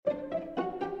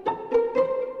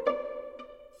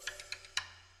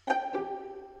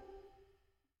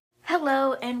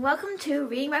and welcome to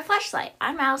Reading by Flashlight.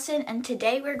 I'm Allison, and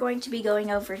today we're going to be going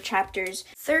over chapters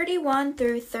 31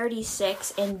 through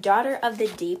 36 in Daughter of the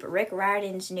Deep, Rick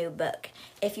Riordan's new book.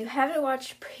 If you haven't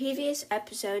watched previous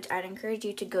episodes, I'd encourage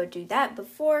you to go do that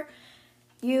before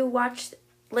you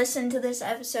listen to this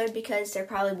episode because there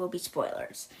probably will be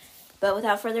spoilers. But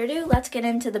without further ado, let's get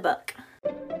into the book.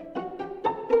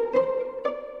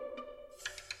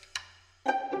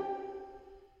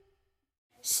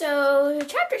 So,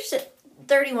 chapter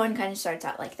 31 kind of starts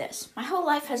out like this. My whole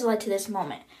life has led to this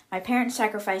moment. My parents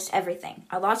sacrificed everything.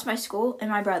 I lost my school and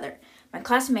my brother. My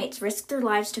classmates risked their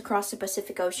lives to cross the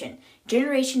Pacific Ocean.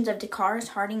 Generations of Dakars,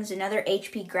 Hardings, and other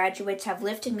HP graduates have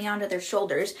lifted me onto their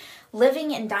shoulders,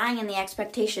 living and dying in the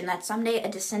expectation that someday a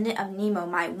descendant of Nemo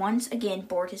might once again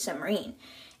board his submarine.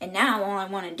 And now all I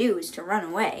want to do is to run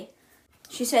away.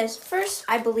 She says, first,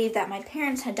 I believed that my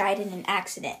parents had died in an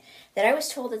accident, that I was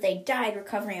told that they died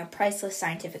recovering a priceless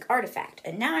scientific artifact,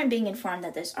 and now I'm being informed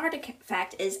that this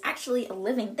artifact is actually a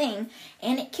living thing,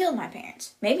 and it killed my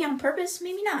parents. Maybe on purpose,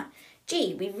 maybe not.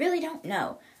 Gee, we really don't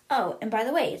know. Oh, and by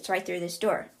the way, it's right through this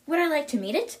door. Would I like to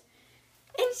meet it?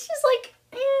 And she's like,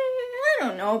 I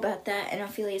don't know about that, and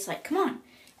Ophelia's like, come on.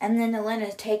 And then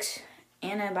Elena takes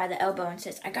Anna by the elbow and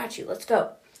says, I got you, let's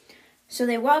go. So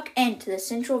they walk into the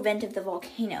central vent of the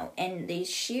volcano, and the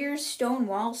sheer stone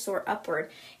walls soar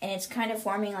upward, and it's kind of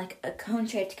forming like a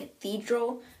cone-shaped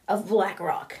cathedral of black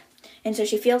rock. And so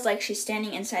she feels like she's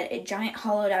standing inside a giant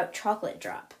hollowed-out chocolate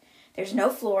drop. There's no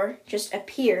floor, just a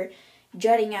pier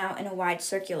jutting out in a wide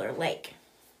circular lake.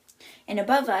 And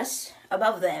above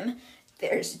them,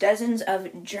 there's dozens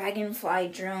of dragonfly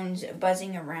drones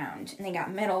buzzing around, and they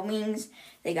got metal wings,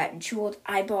 they got jeweled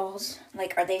eyeballs.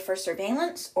 Like, are they for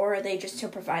surveillance, or are they just to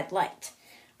provide light?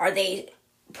 Are they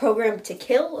programmed to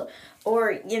kill,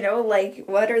 or,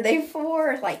 what are they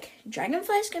for? Like,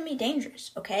 dragonflies can be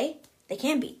dangerous, okay? They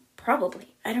can be,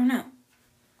 probably, I don't know.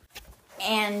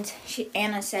 And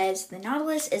Anna says, the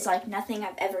Nautilus is like nothing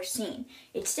I've ever seen.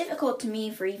 It's difficult to me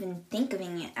for even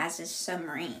thinking of it as a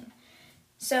submarine.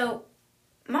 So,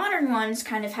 modern ones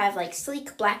kind of have like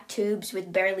sleek black tubes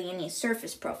with barely any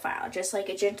surface profile, just like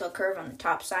a gentle curve on the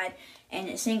top side and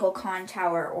a single con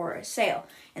tower or a sail.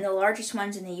 And the largest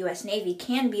ones in the U.S. Navy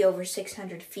can be over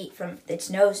 600 feet from its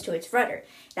nose to its rudder.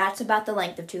 That's about the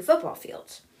length of 2 football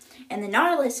fields. And the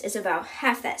Nautilus is about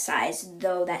half that size,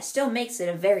 though that still makes it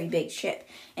a very big ship.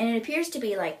 And it appears to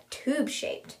be like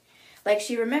tube-shaped. Like,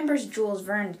 she remembers Jules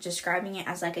Verne describing it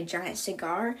as like a giant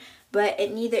cigar, but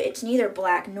it's neither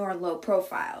black nor low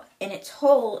profile. And its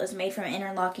hull is made from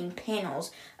interlocking panels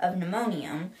of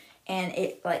pneumonium, and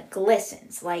it like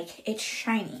glistens, like it's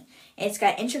shiny. And it's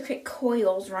got intricate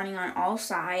coils running on all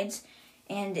sides,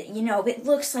 and it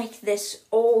looks like this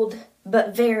old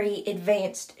but very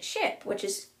advanced ship, which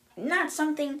is not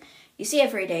something you see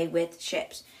every day with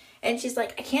ships. And she's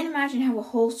like, I can't imagine how a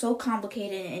hull so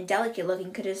complicated and delicate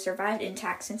looking could have survived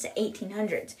intact since the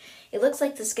 1800s. It looks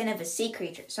like the skin of a sea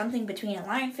creature, something between a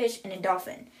lionfish and a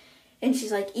dolphin. And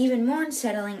she's like, even more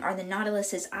unsettling are the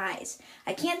Nautilus's eyes.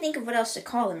 I can't think of what else to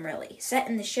call them, really. Set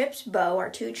in the ship's bow are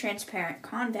 2 transparent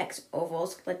convex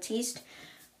ovals,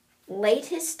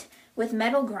 latticed with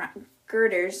metal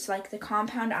girders like the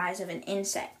compound eyes of an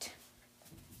insect.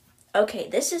 Okay,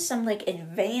 this is some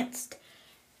advanced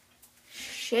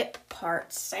ship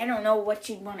parts. I don't know what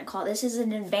you'd want to call it. This is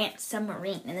an advanced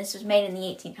submarine, and this was made in the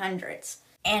 1800s.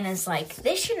 Anna's like,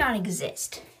 this should not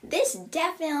exist. This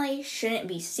definitely shouldn't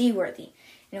be seaworthy.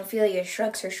 And Ophelia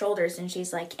shrugs her shoulders, and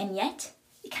she's like, and yet,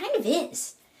 it kind of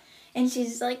is. And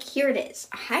she's like, here it is.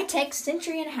 A high-tech,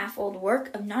 century-and-a-half-old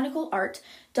work of nautical art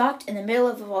docked in the middle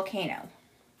of a volcano.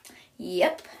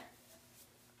 Yep.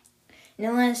 And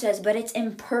Elena says, but it's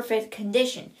in perfect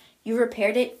condition. You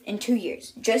repaired it in 2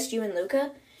 years. Just you and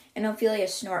Luca? And Ophelia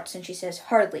snorts and she says,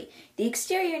 hardly. The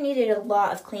exterior needed a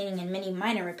lot of cleaning and many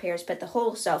minor repairs, but the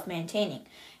whole self-maintaining.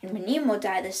 And when Nemo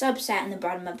died, the sub sat in the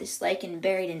bottom of this lake and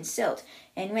buried in silt,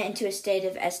 and went into a state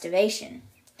of estivation.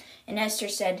 And Esther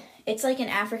said, it's like an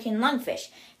African lungfish.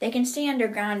 They can stay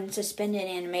underground in suspended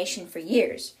animation for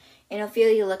years. And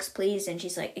Ophelia looks pleased and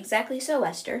she's like, exactly so,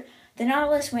 Esther. The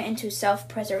Nautilus went into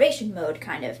self-preservation mode,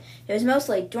 kind of. It was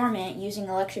mostly dormant, using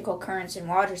electrical currents and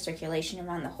water circulation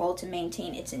around the hull to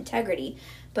maintain its integrity,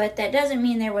 but that doesn't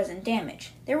mean there wasn't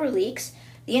damage. There were leaks.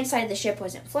 The inside of the ship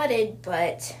wasn't flooded,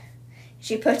 but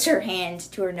she puts her hand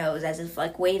to her nose as if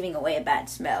waving away a bad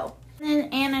smell. Then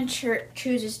Anna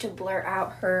chooses to blurt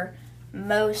out her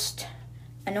most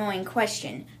annoying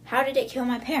question. How did it kill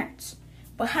my parents?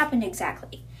 What happened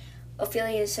exactly?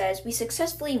 Ophelia says, we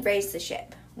successfully raised the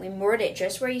ship. We moored it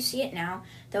just where you see it now,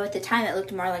 though at the time it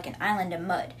looked more like an island of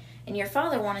mud. and your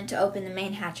father wanted to open the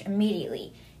main hatch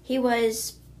immediately. He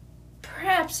was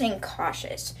perhaps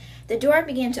incautious. The door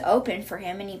began to open for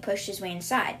him, and he pushed his way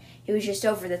inside. He was just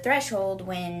over the threshold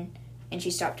when... And she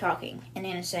stopped talking. And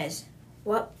Anna says,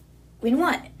 "What? When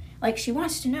what?" Like she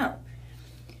wants to know.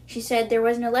 She said, "There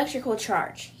was an electrical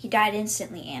charge. He died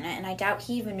instantly, Anna, and I doubt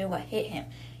he even knew what hit him.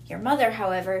 Your mother,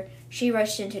 however, she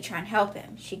rushed in to try and help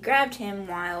him. She grabbed him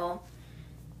while...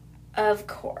 Of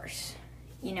course.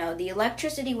 You know, the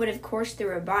electricity would have coursed through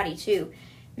her body, too.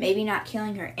 Maybe not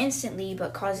killing her instantly,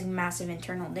 but causing massive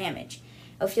internal damage.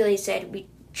 Ophelia said, we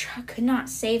could not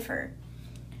save her."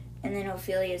 And then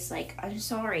Ophelia's like, "I'm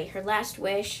sorry, her last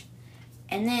wish."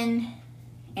 And then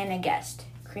Anna guessed.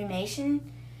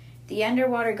 Cremation? The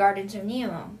underwater gardens of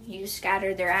Nemo. You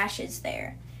scattered their ashes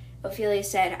there. Ophelia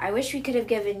said, "I wish we could have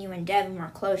given you and Deb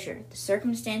more closure. The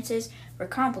circumstances were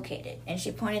complicated." And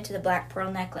she pointed to the black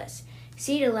pearl necklace.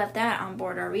 "Sita left that on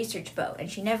board our research boat, and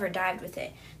she never dived with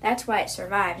it. That's why it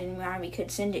survived and why we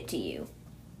could send it to you."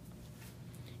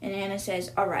 And Anna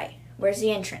says, "All right, where's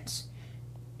the entrance?"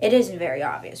 It isn't very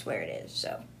obvious where it is,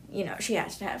 so, she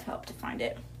has to have help to find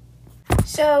it.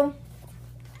 So,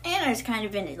 Anna's kind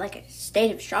of in like a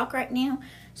state of shock right now,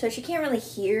 so she can't really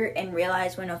hear and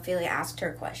realize when Ophelia asked her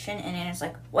a question, and Anna's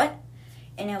like, "What?"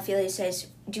 And Ophelia says,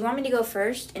 "Do you want me to go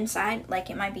first inside?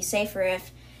 Like, it might be safer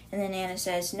if..." And then Anna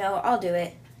says, "No, I'll do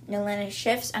it." Nolena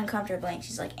shifts uncomfortably, and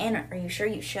she's like, "Anna, are you sure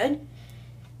you should?"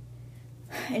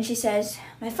 And she says,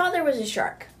 "My father was a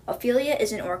shark. Ophelia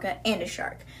is an orca and a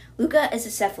shark. Luca is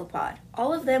a cephalopod.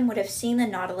 All of them would have seen the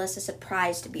Nautilus as a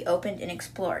prize to be opened and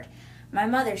explored. My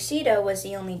mother, Sita, was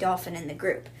the only dolphin in the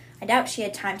group. I doubt she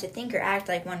had time to think or act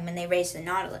like one when they raised the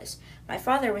Nautilus. My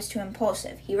father was too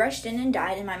impulsive. He rushed in and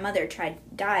died, and my mother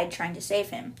died trying to save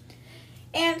him."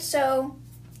 And so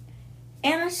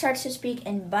Anna starts to speak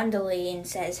in Bundly and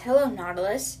says, "Hello,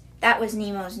 Nautilus." That was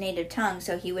Nemo's native tongue,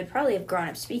 so he would probably have grown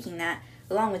up speaking that,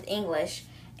 along with English.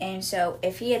 And so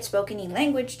if he had spoken any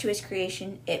language to his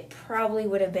creation, it probably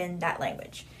would have been that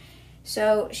language.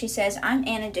 So she says, "I'm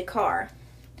Anna Dakar.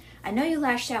 I know you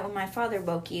lashed out when my father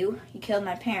woke you. You killed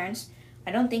my parents.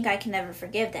 I don't think I can ever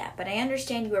forgive that, but I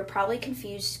understand you were probably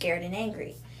confused, scared, and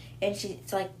angry." And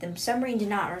she's like, the submarine did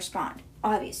not respond,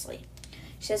 obviously.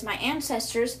 She says, "My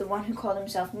ancestors, the one who called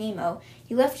himself Nemo,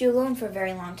 he left you alone for a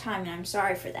very long time, and I'm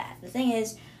sorry for that. The thing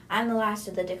is, I'm the last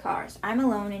of the Dakars. I'm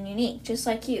alone and unique, just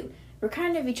like you. We're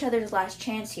kind of each other's last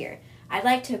chance here. I'd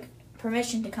like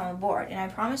permission to come aboard, and I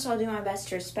promise I'll do my best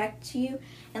to respect you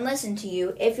and listen to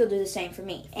you if you'll do the same for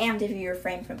me. And if you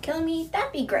refrain from killing me,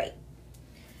 that'd be great."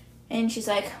 And she's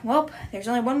like, "Well, there's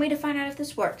only one way to find out if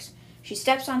this works." She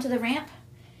steps onto the ramp,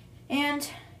 and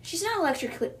she's not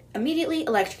immediately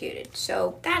electrocuted,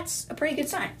 so that's a pretty good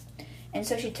sign. And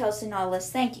so she tells the Nautilus,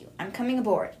 "Thank you, I'm coming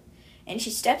aboard." And she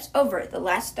steps over the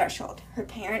last threshold her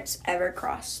parents ever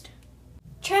crossed.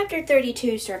 Chapter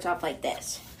 32 starts off like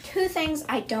this. 2 things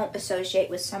I don't associate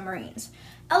with submarines: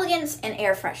 elegance and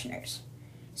air fresheners.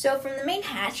 So from the main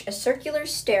hatch, a circular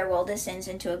stairwell descends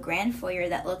into a grand foyer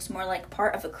that looks more like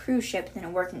part of a cruise ship than a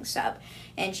working sub,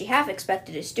 and she half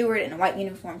expected a steward in a white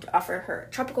uniform to offer her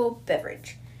a tropical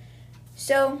beverage.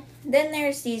 So then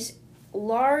there's these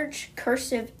large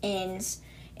cursive N's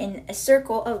in a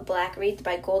circle of black wreathed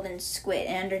by golden squid,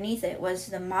 and underneath it was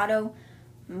the motto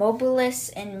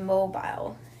Mobilis and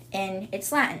Mobile, and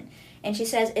it's Latin. And she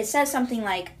says, it says something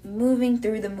like moving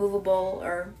through the movable,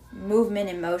 or movement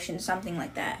in motion, something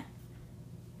like that.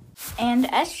 And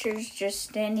Esther's just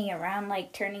standing around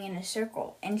like turning in a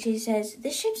circle, and she says,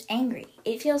 "This ship's angry.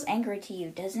 It feels angry to you,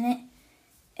 doesn't it?"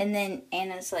 And then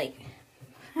Anna's like,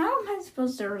 "How am I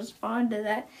supposed to respond to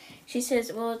that?" She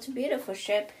says, "Well, it's a beautiful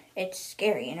ship. It's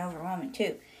scary and overwhelming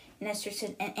too." And Esther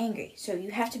said, "And angry, so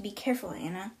you have to be careful,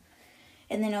 Anna."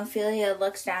 And then Ophelia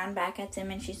looks down back at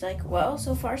them, and she's like, "Well,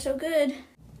 so far so good."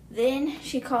 Then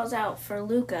she calls out for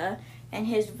Luca, and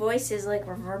his voice is like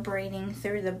reverberating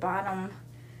through the bottom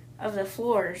of the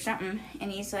floor or something.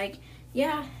 And he's like,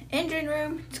 "Yeah, engine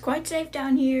room, it's quite safe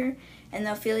down here." And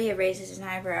Ophelia raises an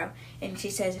eyebrow, and she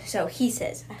says, "So he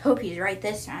says, I hope he's right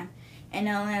this time." And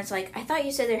Elena's like, "I thought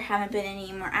you said there haven't been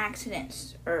any more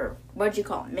accidents, or what'd you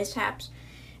call them, mishaps?"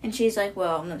 And she's like,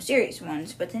 "Well, no serious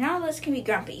ones, but the Nautilus can be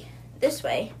grumpy. This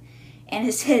way." And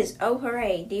it says, "Oh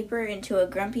hooray, deeper into a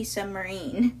grumpy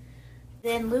submarine."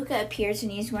 Then Luca appears,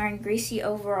 and he's wearing greasy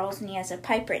overalls, and he has a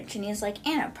pipe wrench, and he's like,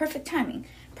 "Anna, perfect timing.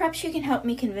 Perhaps you can help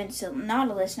me convince the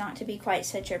Nautilus not to be quite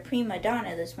such a prima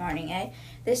donna this morning, eh?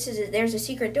 There's a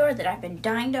secret door that I've been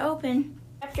dying to open."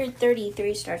 Chapter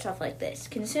 33 starts off like this.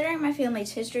 Considering my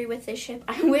family's history with this ship,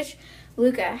 I wish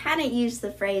Luca hadn't used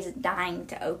the phrase "dying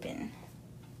to open."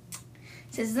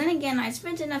 Says, then again, I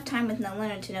spent enough time with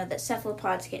Nalina to know that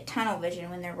cephalopods get tunnel vision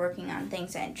when they're working on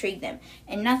things that intrigue them,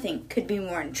 and nothing could be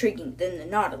more intriguing than the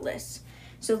Nautilus.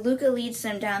 So Luca leads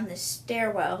them down the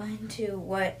stairwell into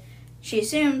what she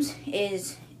assumes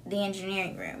is the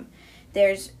engineering room.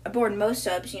 There's, aboard most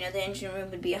subs, the engine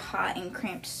room would be a hot and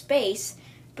cramped space,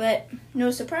 but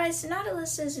no surprise, the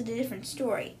Nautilus is a different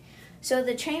story. So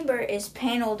the chamber is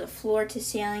paneled floor to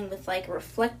ceiling with like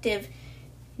reflective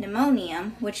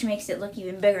pneumonium, which makes it look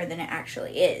even bigger than it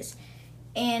actually is.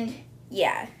 And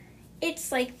yeah,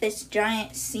 it's like this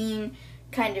giant scene,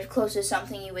 kind of close to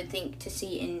something you would think to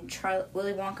see in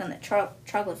Willy Wonka and the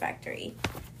Chocolate Factory.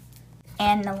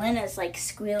 And Nalina's like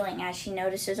squealing as she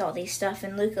notices all these stuff,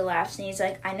 and Luca laughs and he's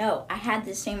like, I know, I had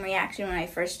the same reaction when I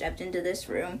first stepped into this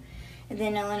room. And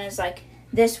then Nalina's like,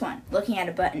 this one, looking at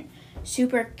a button,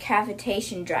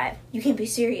 supercavitation drive. You can't be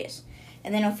serious.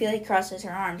 And then Ophelia crosses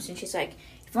her arms and she's like,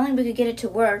 if only we could get it to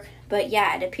work, but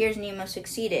yeah, it appears Nemo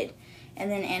succeeded. And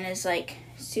then Anna's like,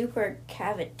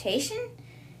 supercavitation?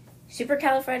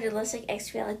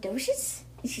 Supercalifragilisticexpialidocious?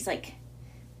 And she's like,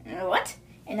 what?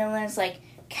 And Nalina's like,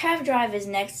 Cav drive is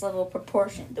next level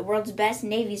proportion. The world's best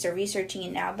navies are researching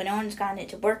it now, but no one's gotten it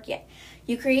to work yet.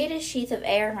 You create a sheath of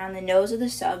air around the nose of the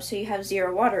sub so you have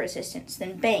zero water resistance.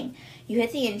 Then bang, you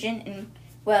hit the engine and,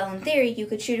 well, in theory, you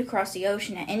could shoot across the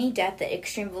ocean at any depth at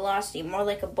extreme velocity, more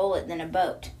like a bullet than a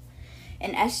boat.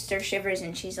 And Esther shivers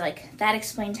and she's like, that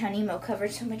explains how Nemo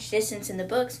covered so much distance in the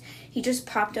books. He just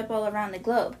popped up all around the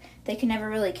globe. They can never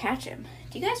really catch him.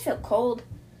 Do you guys feel cold?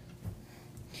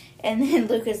 And then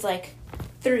Luca's like,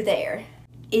 through there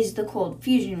is the cold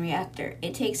fusion reactor.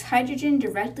 It takes hydrogen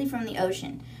directly from the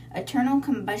ocean. Eternal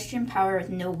combustion power with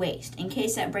no waste. In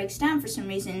case that breaks down for some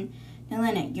reason,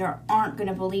 Nalina, you aren't going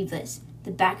to believe this.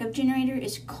 The backup generator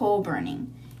is coal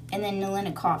burning. And then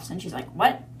Nalina coughs and she's like,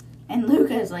 what? And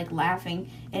Luca is like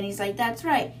laughing and he's like, that's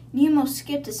right. Nemo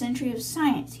skipped a century of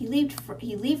science. He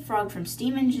leapfrogged from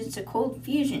steam engines to cold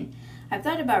fusion. I've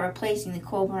thought about replacing the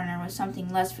coal burner with something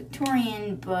less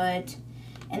Victorian, but...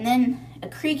 And then a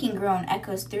creaking groan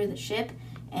echoes through the ship,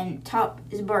 and Top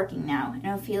is barking now. And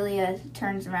Ophelia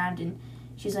turns around and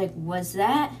she's like, what's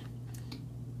that?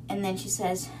 And then she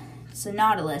says, it's the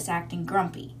Nautilus acting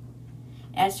grumpy.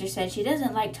 Esther said she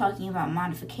doesn't like talking about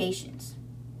modifications.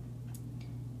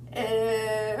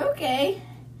 Okay.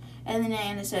 And then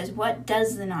Anna says, what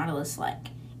does the Nautilus like?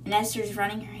 And Esther's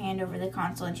running her hand over the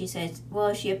console and she says,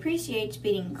 well, she appreciates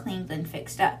being cleaned and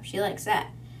fixed up. She likes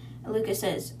that. Luca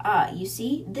says, you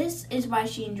see, this is why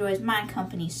she enjoys my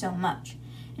company so much.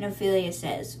 And Ophelia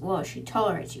says, well, she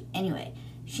tolerates you anyway.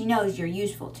 She knows you're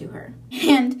useful to her.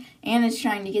 And Anna's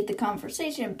trying to get the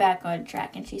conversation back on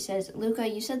track. And she says, Luca,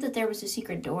 you said that there was a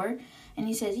secret door? And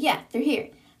he says, yeah, they're here.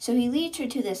 So he leads her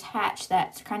to this hatch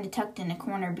that's kind of tucked in a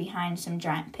corner behind some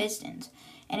giant pistons.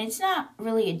 And it's not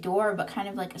really a door, but kind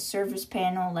of like a service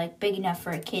panel, like big enough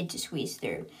for a kid to squeeze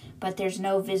through. But there's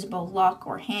no visible lock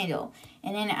or handle.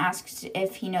 And Anna asks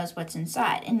if he knows what's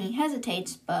inside. And he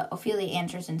hesitates, but Ophelia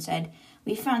answers and said,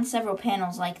 we found several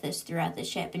panels like this throughout the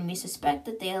ship, and we suspect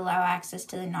that they allow access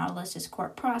to the Nautilus's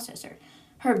core processor.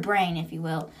 Her brain, if you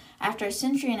will. After a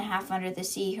century and a half under the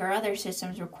sea, her other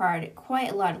systems required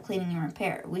quite a lot of cleaning and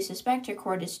repair. We suspect her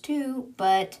core does too,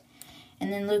 but...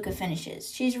 And then Luca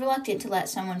finishes. She's reluctant to let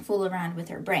someone fool around with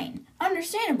her brain.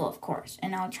 Understandable, of course,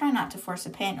 and I'll try not to force the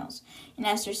panels. And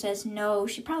Esther says, no,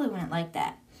 she probably wouldn't like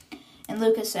that. And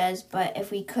Luca says, but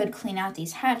if we could clean out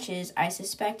these hatches, I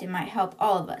suspect it might help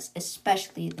all of us,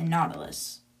 especially the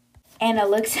Nautilus. Anna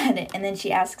looks at it, and then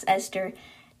she asks Esther,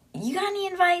 you got any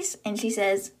advice? And she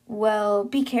says, well,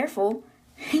 be careful.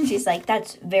 And she's like,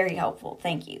 that's very helpful,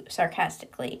 thank you,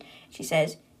 sarcastically. She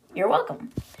says, you're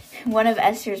welcome. One of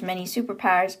Esther's many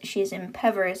superpowers, she is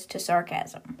impervious to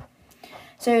sarcasm.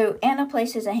 So Anna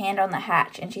places a hand on the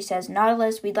hatch, and she says,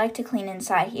 Nautilus, we'd like to clean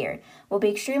inside here. We'll be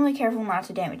extremely careful not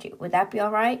to damage you. Would that be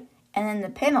all right? And then the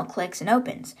panel clicks and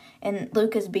opens, and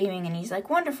Luca's beaming, and he's like,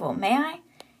 wonderful, may I?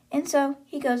 And so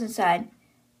he goes inside,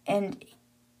 and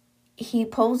he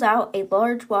pulls out a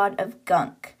large wad of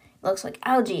gunk. It looks like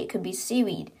algae, it could be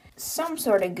seaweed, some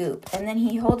sort of goop. And then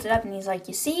he holds it up, and he's like,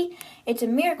 you see, it's a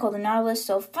miracle the Nautilus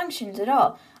still functions at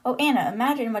all. Oh, Anna,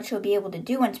 imagine what she'll be able to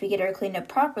do once we get her cleaned up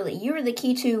properly. You are the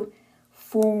key to...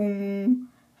 Foom.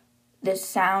 The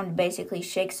sound basically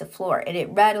shakes the floor, and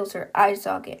it rattles her eye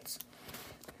sockets.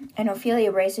 And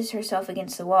Ophelia braces herself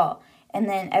against the wall. And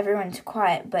then everyone's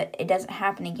quiet, but it doesn't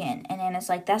happen again. And Anna's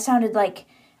like, that sounded like...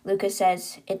 Luca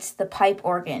says, it's the pipe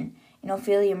organ. And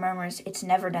Ophelia murmurs, it's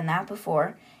never done that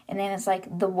before. And Anna's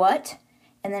like, the what?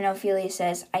 And then Ophelia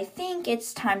says, I think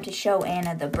it's time to show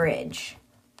Anna the bridge.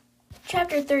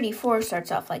 Chapter 34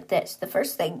 starts off like this. The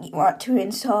first thing you want to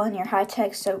install in your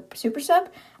high-tech super sub?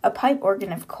 A pipe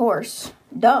organ, of course.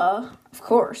 Duh, of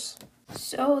course.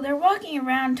 So they're walking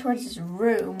around towards this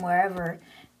room, wherever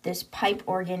this pipe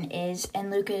organ is,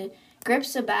 and Luca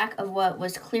grips the back of what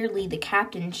was clearly the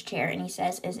captain's chair, and he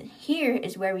says, "Here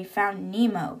is where we found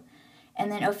Nemo."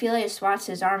 And then Ophelia swats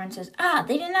his arm and says,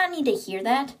 "They did not need to hear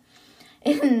that."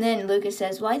 And then Lucas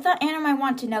says, "Well, I thought Anna might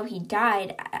want to know he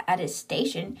died at his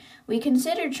station. We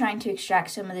considered trying to extract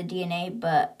some of the DNA,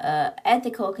 but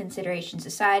ethical considerations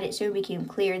aside, it soon became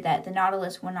clear that the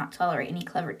Nautilus will not tolerate any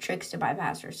clever tricks to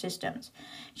bypass her systems.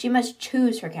 She must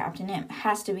choose her captain. It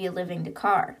has to be a living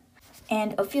Dakar."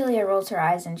 And Ophelia rolls her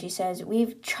eyes and she says,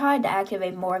 "We've tried to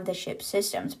activate more of the ship's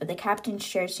systems, but the captain's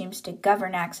chair seems to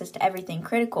govern access to everything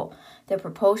critical. The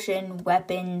propulsion,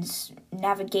 weapons,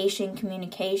 navigation,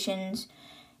 communications."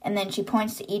 And then she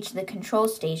points to each of the control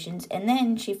stations, and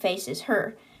then she faces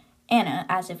her, Anna,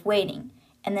 as if waiting.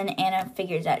 And then Anna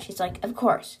figures out, she's like, "Of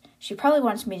course. She probably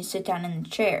wants me to sit down in the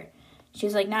chair."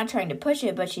 She's like not trying to push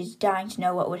it, but she's dying to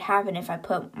know what would happen if I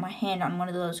put my hand on one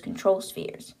of those control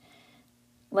spheres.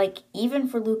 Like, even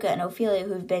for Luca and Ophelia,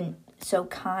 who've been so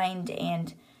kind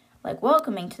and,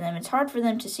 welcoming to them, it's hard for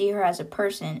them to see her as a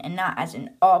person and not as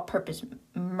an all-purpose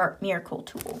miracle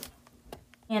tool.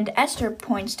 And Esther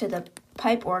points to the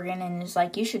pipe organ and is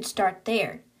like, "You should start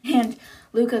there." And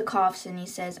Luca coughs and he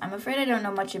says, "I'm afraid I don't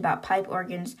know much about pipe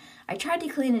organs. I tried to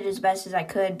clean it as best as I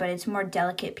could, but its more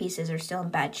delicate pieces are still in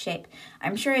bad shape.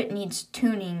 I'm sure it needs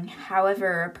tuning,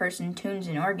 however a person tunes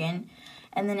an organ."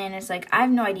 And then Anna's like, "I have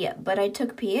no idea, but I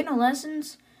took piano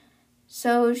lessons."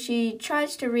 So she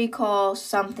tries to recall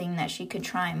something that she could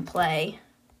try and play.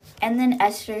 And then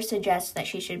Esther suggests that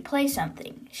she should play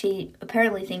something. She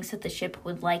apparently thinks that the ship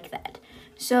would like that.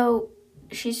 So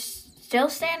she's still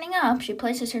standing up. She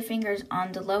places her fingers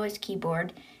on the lowest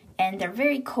keyboard, and they're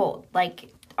very cold,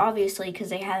 obviously because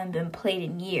they haven't been played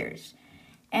in years.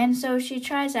 And so she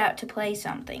tries out to play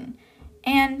something.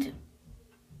 And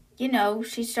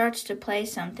she starts to play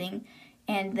something,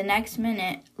 and the next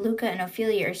minute, Luca and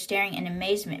Ophelia are staring in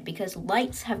amazement because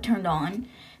lights have turned on,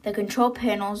 the control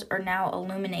panels are now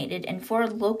illuminated, and 4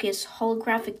 locust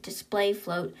holographic display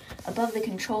float above the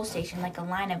control station like a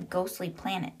line of ghostly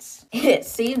planets. It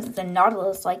seems that the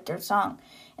Nautilus liked their song,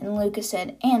 and Luca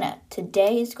said, "Anna,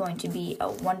 today is going to be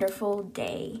a wonderful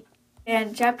day."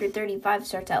 And chapter 35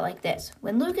 starts out like this.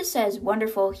 When Luca says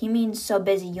wonderful, he means so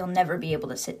busy you'll never be able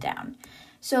to sit down.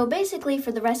 So basically,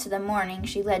 for the rest of the morning,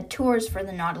 she led tours for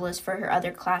the Nautilus for her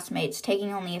other classmates,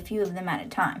 taking only a few of them at a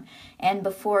time. And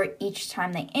before each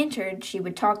time they entered, she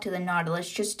would talk to the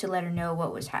Nautilus just to let her know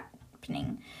what was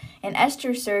happening. And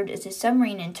Esther served as a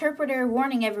submarine interpreter,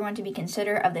 warning everyone to be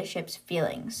considerate of the ship's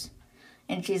feelings.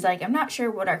 And she's like, "I'm not sure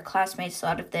what our classmates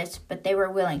thought of this, but they were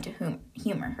willing to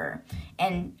humor her."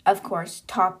 And, of course,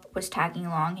 Top was tagging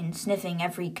along and sniffing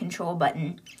every control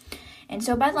button. And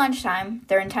so by lunchtime,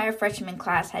 their entire freshman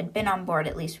class had been on board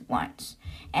at least once,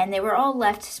 and they were all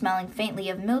left smelling faintly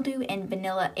of mildew and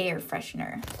vanilla air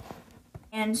freshener.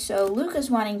 And so Luca's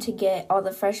wanting to get all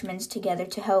the freshmen together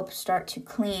to help start to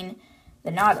clean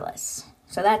the Nautilus.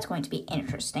 So that's going to be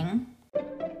interesting.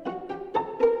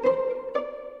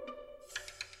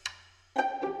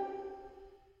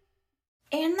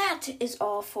 And that is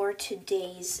all for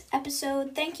today's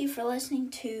episode. Thank you for listening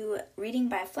to Reading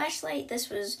by Flashlight. This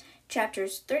was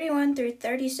chapters 31 through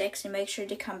 36, and make sure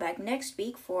to come back next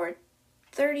week for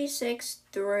 36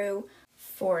 through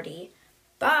 40.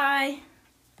 Bye!